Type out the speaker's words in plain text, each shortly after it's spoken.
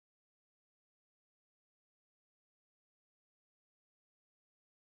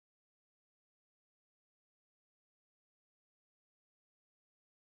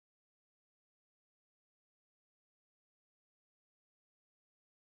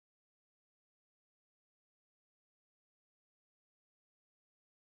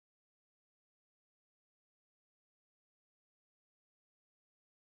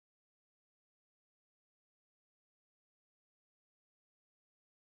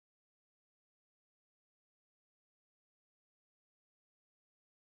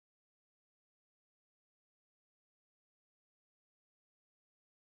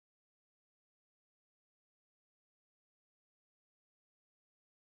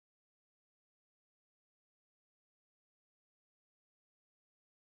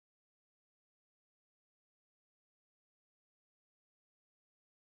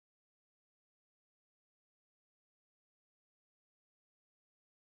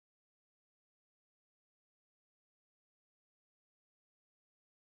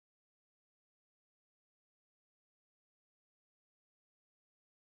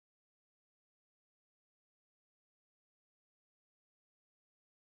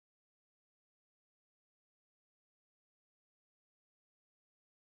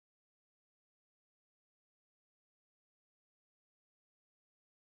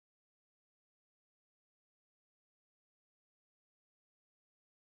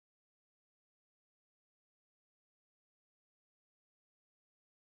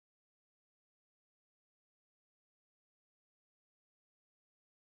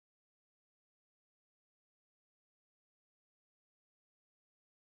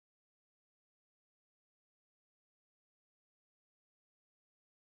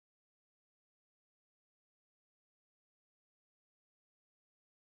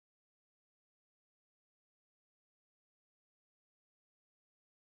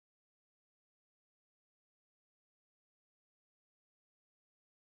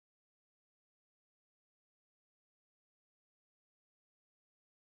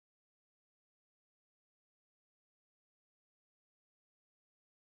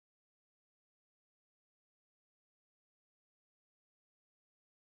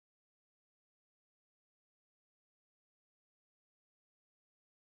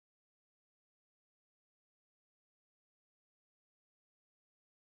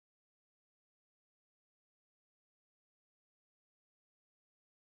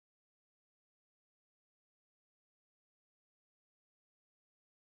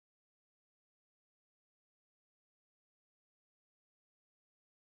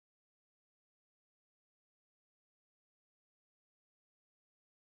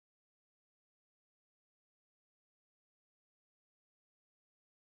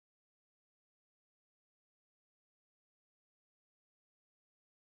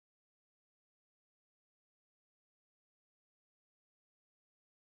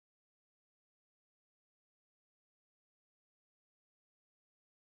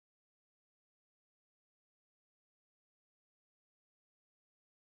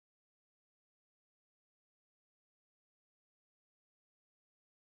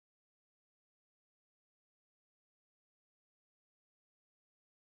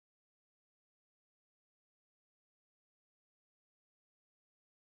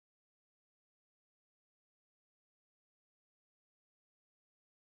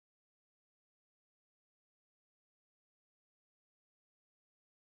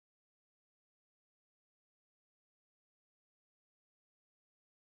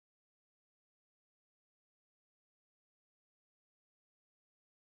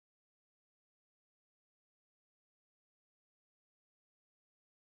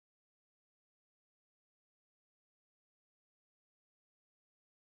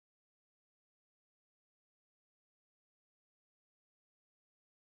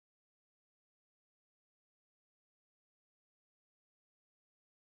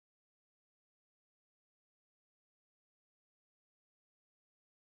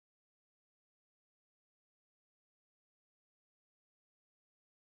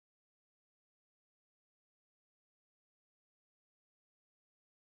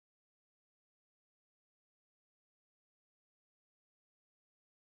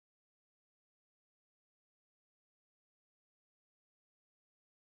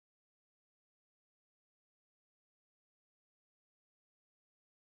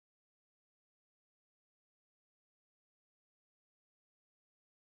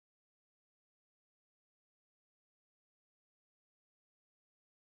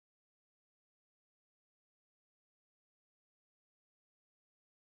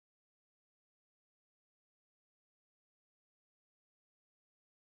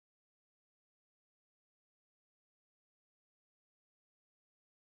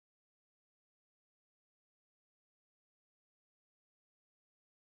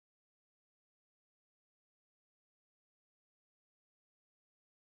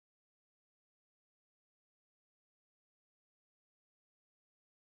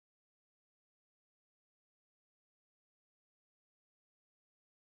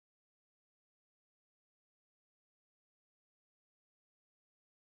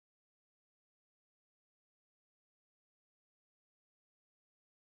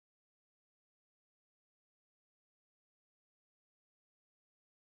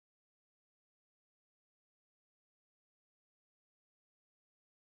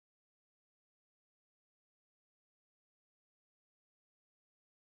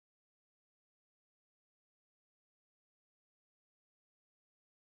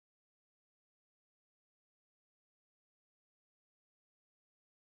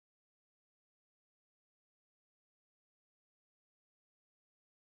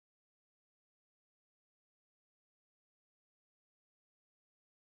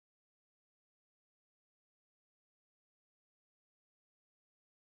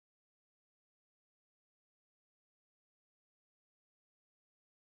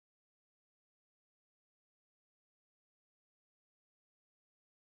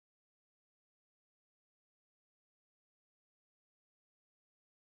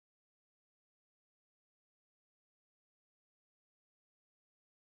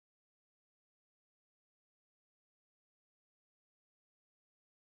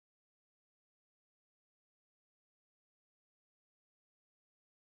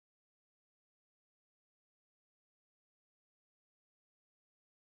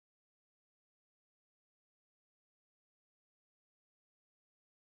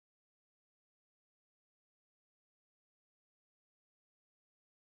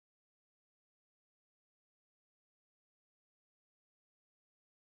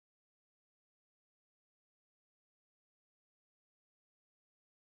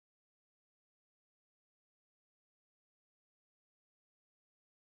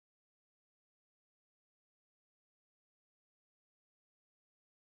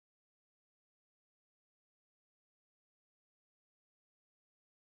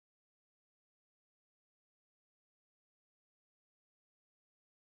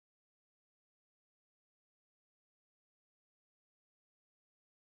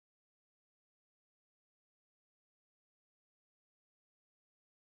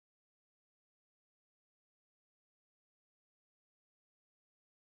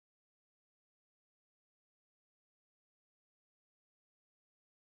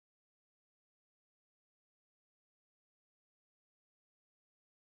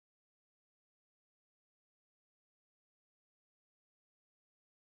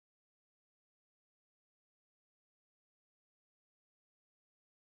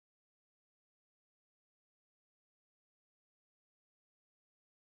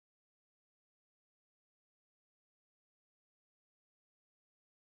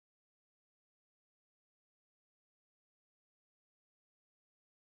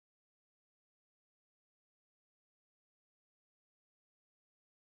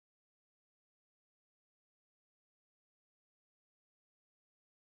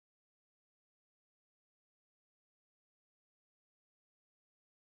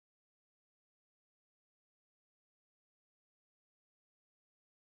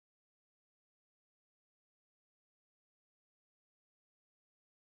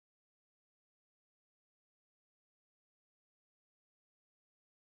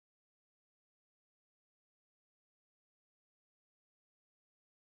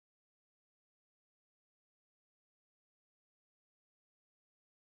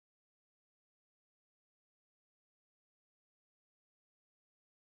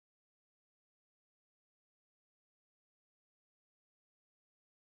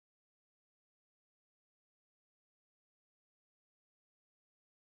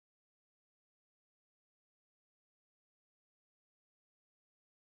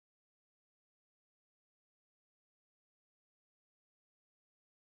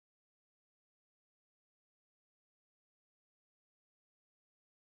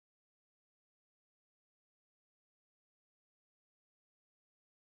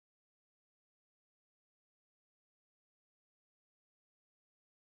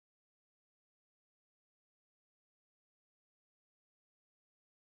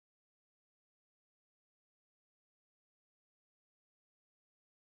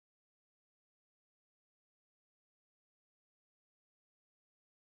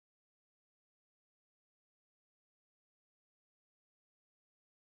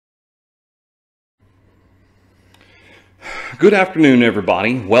Good afternoon,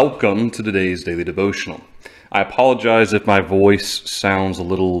 everybody. Welcome to today's Daily Devotional. I apologize if my voice sounds a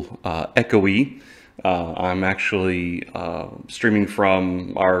little echoey. I'm actually streaming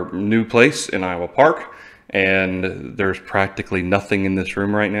from our new place in Iowa Park, and there's practically nothing in this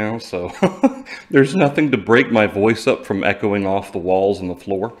room right now, so there's nothing to break my voice up from echoing off the walls and the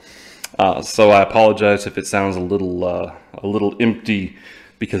floor. So I apologize if it sounds a little empty,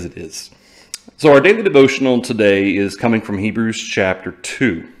 because it is. So our daily devotional today is coming from Hebrews chapter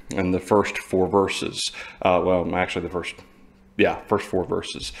 2 and the first four verses. First four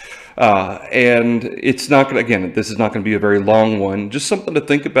verses. And it's not going to, again, this is not going to be a very long one, just something to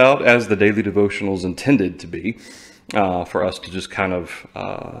think about as the daily devotional is intended to be, for us to just kind of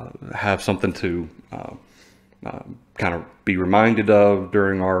have something to kind of be reminded of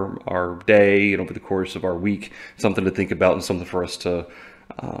during our day and over the course of our week, something to think about and something for us to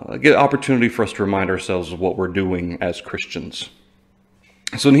get opportunity for us to remind ourselves of what we're doing as Christians.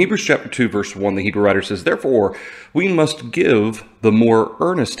 So in Hebrews chapter 2, verse 1, the Hebrew writer says, "Therefore, we must give the more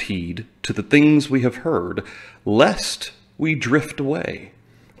earnest heed to the things we have heard, lest we drift away.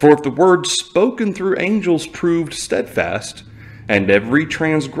 For if the word spoken through angels proved steadfast, and every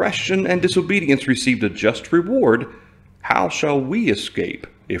transgression and disobedience received a just reward, how shall we escape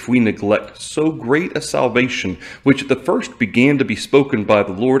if we neglect so great a salvation, which at the first began to be spoken by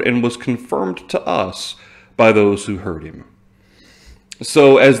the Lord and was confirmed to us by those who heard him?"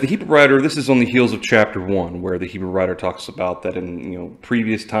 So as the Hebrew writer, this is on the heels of chapter 1, where the Hebrew writer talks about that in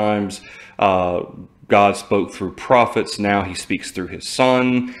previous times, God spoke through prophets. Now he speaks through his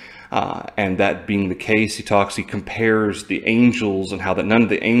Son. And that being the case, he compares the angels and how that none of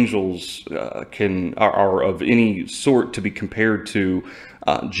the angels are of any sort to be compared to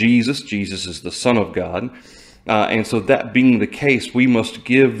Jesus. Jesus is the Son of God. And so that being the case, we must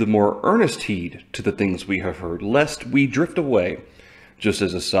give the more earnest heed to the things we have heard, lest we drift away. Just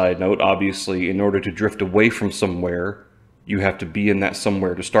as a side note, obviously, in order to drift away from somewhere, you have to be in that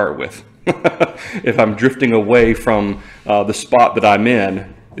somewhere to start with. If I'm drifting away from the spot that I'm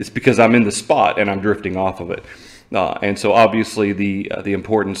in, it's because I'm in the spot and I'm drifting off of it. And so obviously the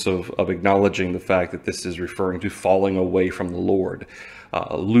importance of acknowledging the fact that this is referring to falling away from the Lord,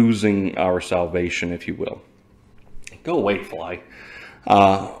 losing our salvation, if you will. Go away, fly.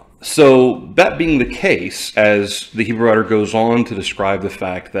 So that being the case, as the Hebrew writer goes on to describe the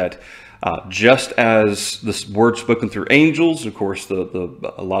fact that just as this word spoken through angels, of course,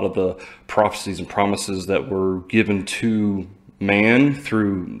 a lot of the prophecies and promises that were given to man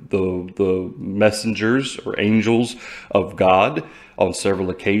through the messengers or angels of God on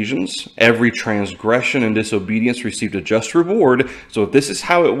several occasions, every transgression and disobedience received a just reward. So if this is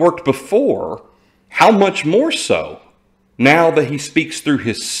how it worked before, how much more so now that he speaks through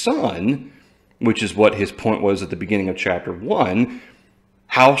his Son, which is what his point was at the beginning of chapter 1,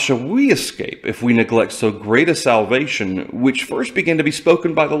 how shall we escape if we neglect so great a salvation, which first began to be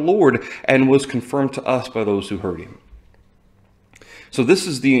spoken by the Lord and was confirmed to us by those who heard him? So this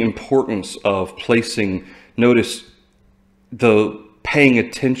is the importance of placing, notice, the paying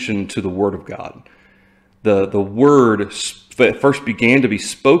attention to the Word of God. The Word that first began to be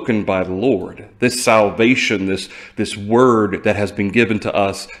spoken by the Lord. This salvation, this Word that has been given to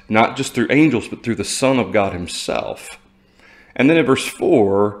us, not just through angels, but through the Son of God himself. And then in verse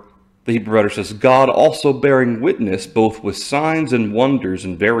 4, the Hebrew writer says, "God also bearing witness both with signs and wonders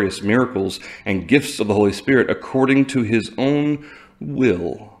and various miracles and gifts of the Holy Spirit according to his own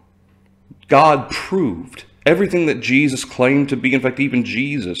will." God proved everything that Jesus claimed to be. In fact, even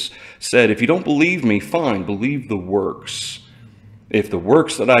Jesus said, if you don't believe me, fine, believe the works. If the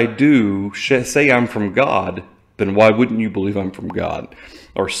works that I do say I'm from God, then why wouldn't you believe I'm from God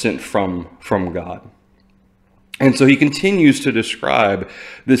or sent from God? And so he continues to describe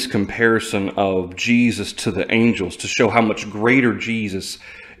this comparison of Jesus to the angels to show how much greater Jesus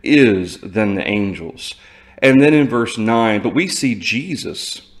is than the angels. And then in verse 9, "But we see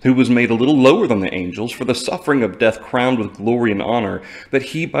Jesus, who was made a little lower than the angels, for the suffering of death crowned with glory and honor, that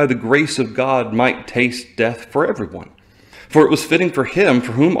he by the grace of God might taste death for everyone. For it was fitting for him,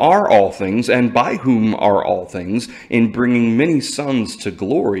 for whom are all things, and by whom are all things, in bringing many sons to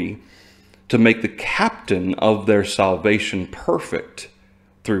glory, to make the captain of their salvation perfect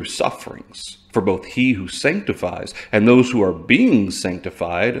through sufferings. For both he who sanctifies and those who are being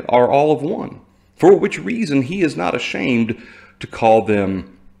sanctified are all of one. For which reason he is not ashamed to call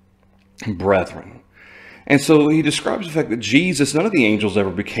them brethren." And so he describes the fact that Jesus, none of the angels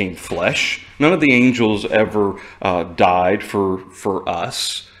ever became flesh. None of the angels ever died for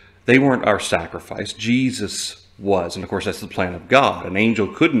us. They weren't our sacrifice. Jesus was. And of course, that's the plan of God. An angel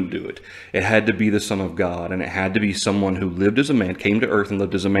couldn't do it. It had to be the Son of God, and it had to be someone who lived as a man, came to earth and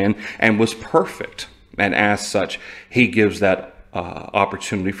lived as a man, and was perfect. And as such, he gives that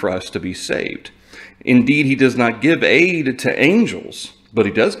opportunity for us to be saved. Indeed, he does not give aid to angels, but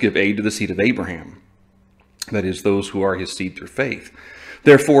he does give aid to the seed of Abraham. That is, those who are his seed through faith.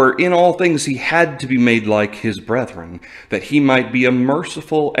 Therefore, in all things he had to be made like his brethren, that he might be a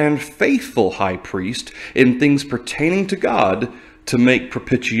merciful and faithful high priest in things pertaining to God, to make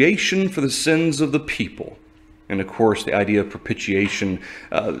propitiation for the sins of the people. And of course, the idea of propitiation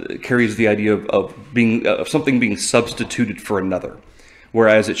carries the idea of something being substituted for another,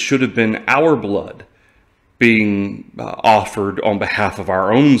 whereas it should have been our blood being offered on behalf of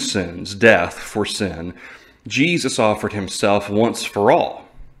our own sins, death for sin. Jesus offered himself once for all.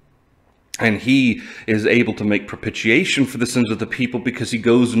 And he is able to make propitiation for the sins of the people because he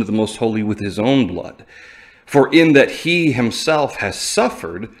goes into the most holy with his own blood. For in that he himself has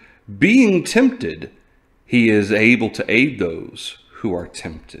suffered, being tempted, he is able to aid those who are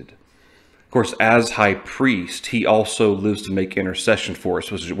tempted. Of course, as high priest, he also lives to make intercession for us,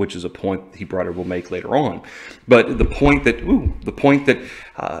 which is a point he brother will make later on. But the point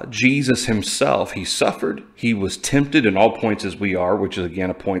that Jesus himself, he suffered, he was tempted in all points as we are, which is again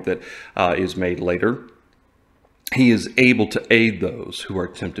a point that is made later. He is able to aid those who are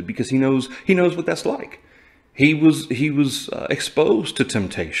tempted because he knows what that's like. He was exposed to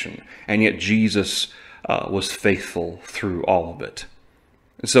temptation, and yet Jesus was faithful through all of it.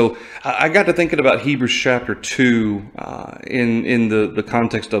 So I got to thinking about Hebrews chapter 2 in the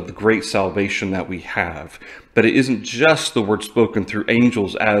context of the great salvation that we have. But it isn't just the word spoken through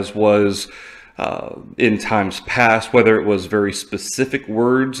angels as was in times past, whether it was very specific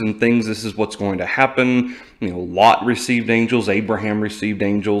words and things, this is what's going to happen. Lot received angels, Abraham received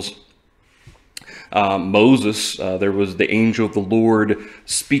angels. Moses, there was the angel of the Lord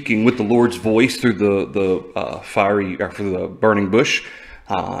speaking with the Lord's voice through the burning bush.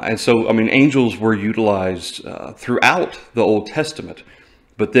 And so, angels were utilized throughout the Old Testament.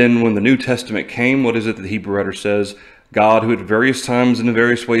 But then when the New Testament came, what is it that the Hebrew writer says? God, who at various times and in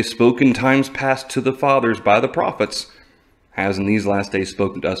various ways spoke in times past to the fathers by the prophets, has in these last days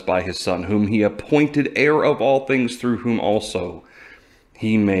spoken to us by his Son, whom he appointed heir of all things, through whom also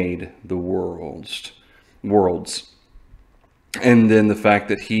he made the worlds. And then the fact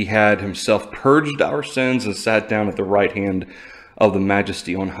that he had himself purged our sins and sat down at the right hand of the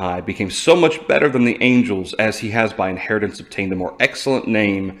majesty on high, became so much better than the angels, as he has by inheritance obtained a more excellent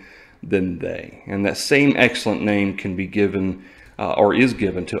name than they. And that same excellent name can be given or is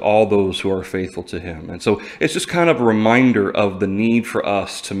given to all those who are faithful to him. And so it's just kind of a reminder of the need for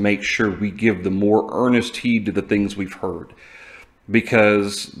us to make sure we give the more earnest heed to the things we've heard,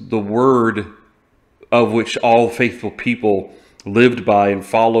 because the word of which all faithful people lived by and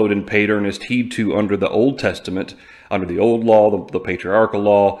followed and paid earnest heed to under the Old Testament, under the old law, the patriarchal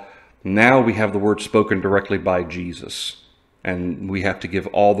law, now we have the word spoken directly by Jesus. And we have to give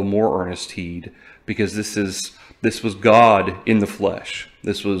all the more earnest heed, because this was God in the flesh.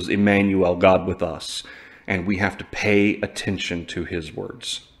 This was Emmanuel, God with us. And we have to pay attention to his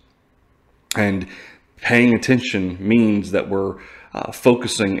words. And paying attention means that we're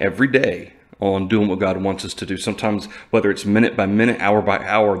focusing every day on doing what God wants us to do. Sometimes, whether it's minute by minute, hour by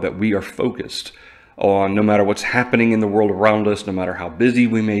hour, that we are focused on, no matter what's happening in the world around us, no matter how busy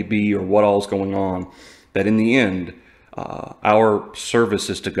we may be or what all is going on, that in the end, our service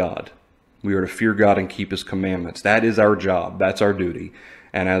is to God. We are to fear God and keep his commandments. That is our job. That's our duty.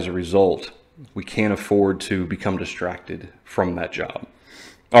 And as a result, we can't afford to become distracted from that job.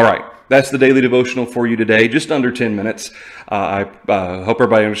 All right, that's the daily devotional for you today. Just under 10 minutes. I hope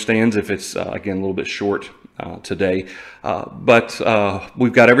everybody understands if it's, again, a little bit short today. But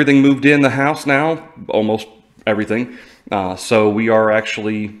we've got everything moved in the house now, almost everything. So we are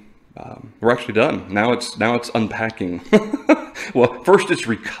actually, we're actually done. Now it's unpacking. Well, first it's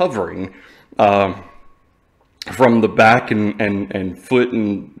recovering from the back and foot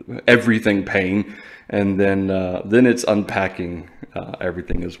and everything pain. And then it's unpacking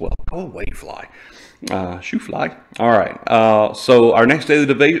everything as well. Go away, fly. Shoo fly. All right. So our next daily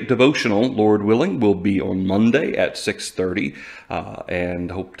devotional, Lord willing, will be on Monday at 6:30.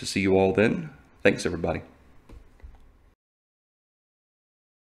 And hope to see you all then. Thanks, everybody.